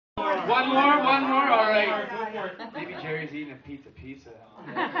One more, all right. Maybe Jerry's eating a pizza.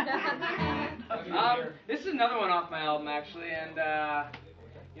 This is another one off my album, actually, and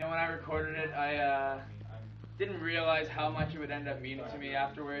you know, when I recorded it, I didn't realize how much it would end up meaning to me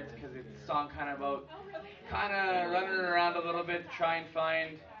afterwards, because it's a song kind of running around a little bit, try and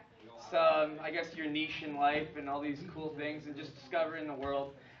find some, I guess, your niche in life and all these cool things, and just discovering the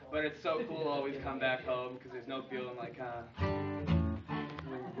world. But it's so cool to always come back home, because there's no feeling like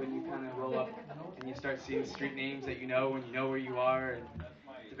when you kind of roll up and you start seeing street names that you know, and you know where you are, and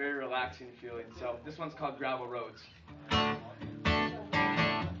it's a very relaxing feeling. So this one's called Gravel Roads.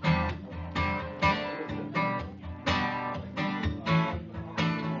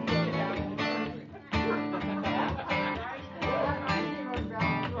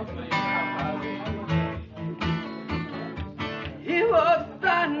 It was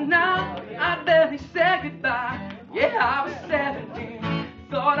Friday night, I barely said goodbye. Yeah, I was 17.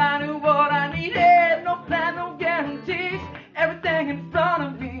 Thought I knew what I needed. No plan, no guarantees. Everything in front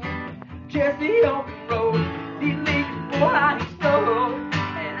of me, just the open road. These leaves before I explode.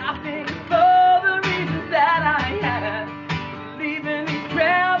 And I think of all the reasons that I had, leaving these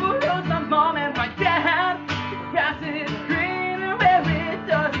gravel roads, my mom and my dad. The grass is greener where it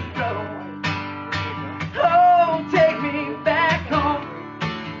doesn't grow. Oh, take me back home.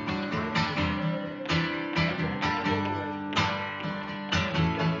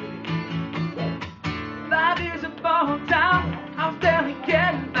 Time, I was barely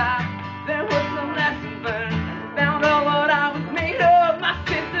getting by. There was some lesson learned. Found out what I was made of. My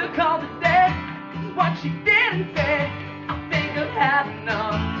sister called it dead. This is what she didn't say. I think I've had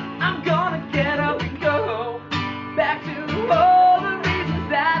enough. I'm gonna get up and go back to all the reasons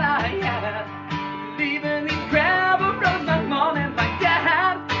that I had, leaving these gravel roads, my mom and my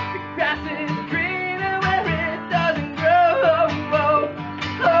dad. The grass is greener where it doesn't grow.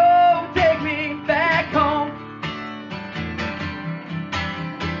 Oh, take me back home.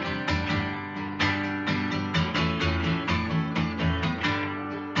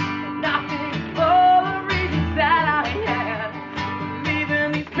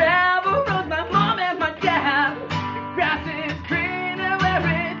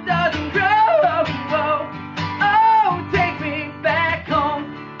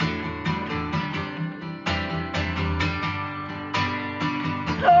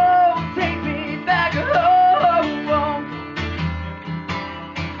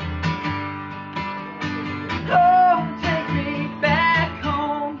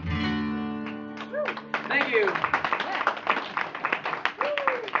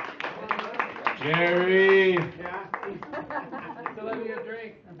 Jerry! Yeah? Still let me get a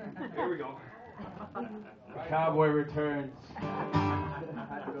drink. Here we go. The cowboy returns.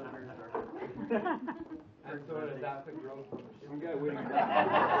 Some guy waiting.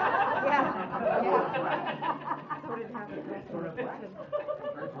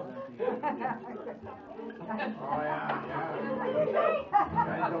 Oh,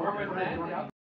 yeah.